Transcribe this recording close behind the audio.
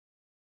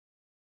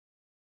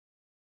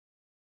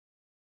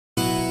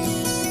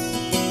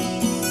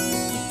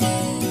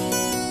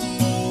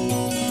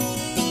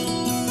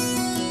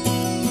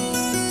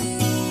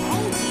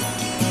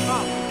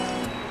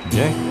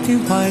two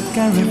white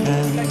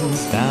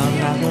caravans down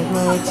Narrow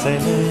Road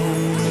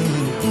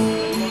sailing.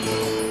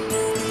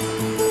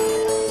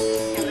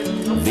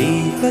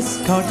 Viva's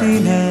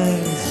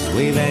Cortinas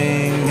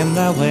weaving in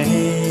their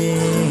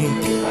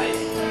wake,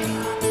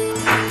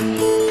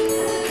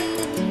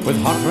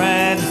 with hot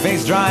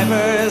red-faced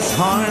drivers,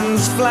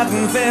 horns,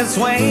 flattened fists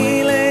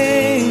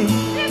wailing,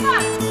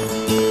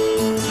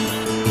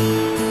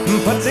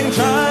 putting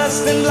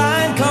trust in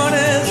blind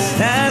corners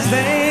as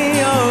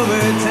they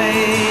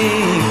overtake.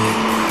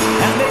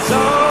 And it's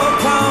all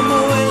come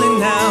willing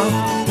now,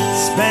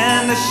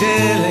 spend a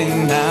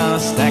shilling now,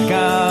 stack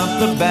up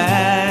the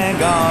bag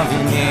of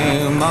your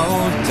new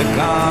motor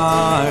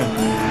car.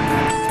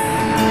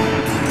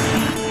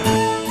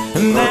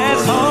 And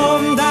there's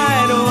home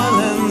died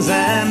Woolens,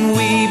 and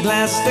we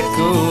bless the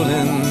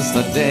coolins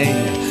the day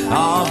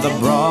of the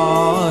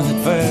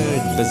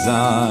Broadford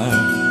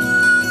Bazaar.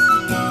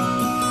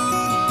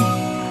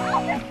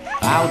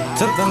 Out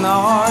to the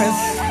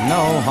north,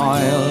 no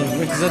Moil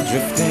rigs are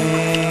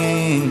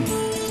drifting,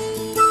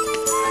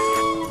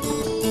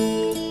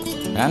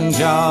 and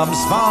jobs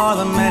for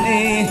the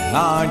many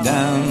are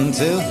down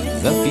to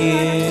the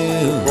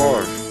few.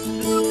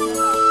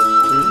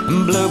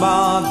 Blue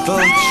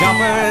bottle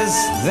shoppers,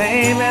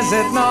 they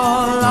visit no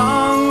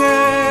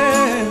longer,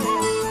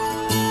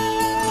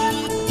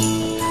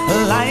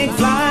 like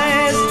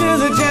flies to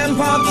the gin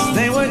pots,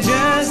 they were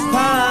just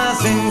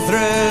passing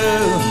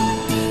through.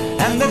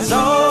 And it's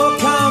all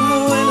come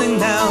willing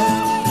now,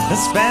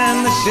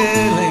 spend the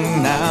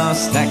shilling now,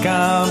 stack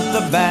up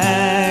the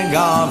bag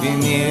of your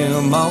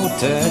new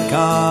motor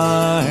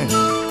car.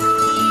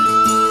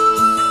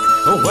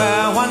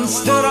 Where once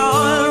stood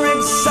all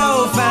rigs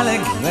so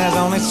phallic, there's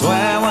only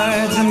swear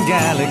words in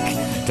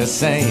Gaelic to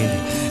say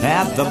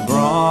at the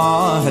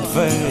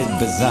Broadford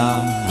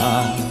Bazaar.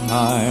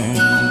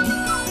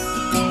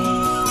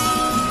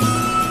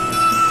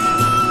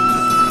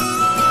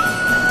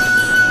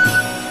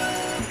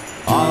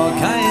 All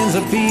kinds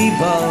of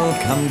people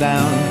come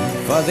down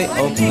for the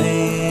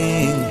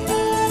opening,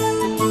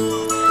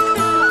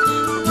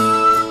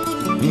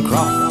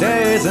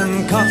 crofters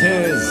and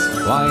cotters,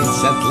 white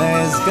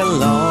settlers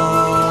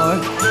galore.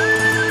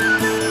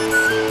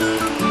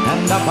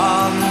 And up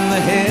on the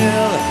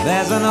hill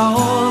there's an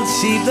old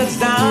sheep that's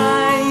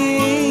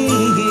dying,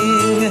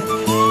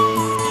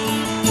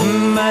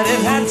 but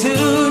it had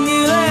two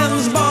new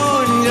lambs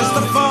born just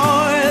a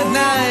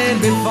fortnight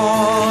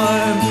before.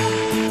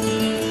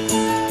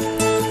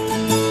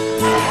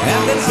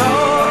 And it's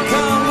all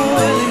come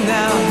willing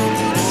now,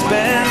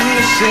 spend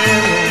the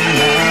shilling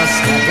now,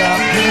 stack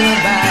up in the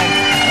bag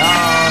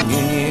of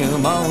your new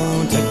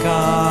motor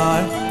car.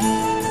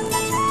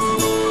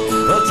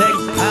 We'll take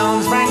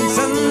pounds, francs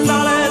and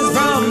dollars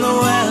from the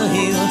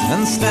well-heeled,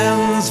 and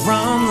stems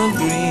from the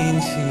green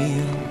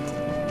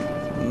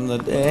shield, the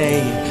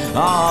day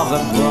of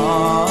the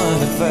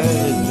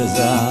Broadford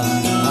Bazaar.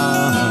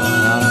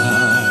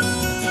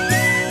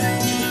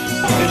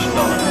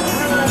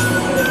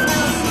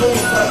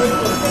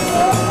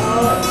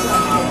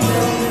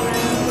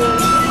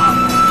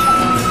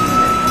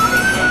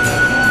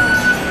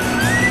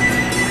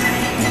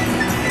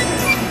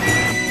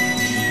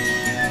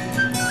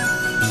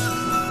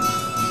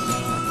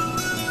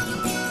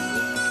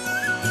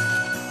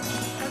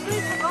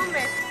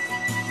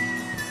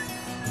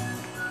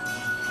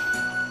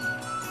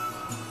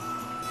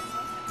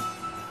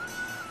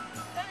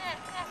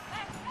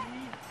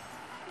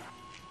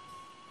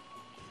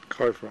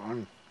 Go for it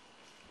on.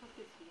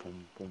 Boom,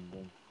 boom,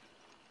 boom.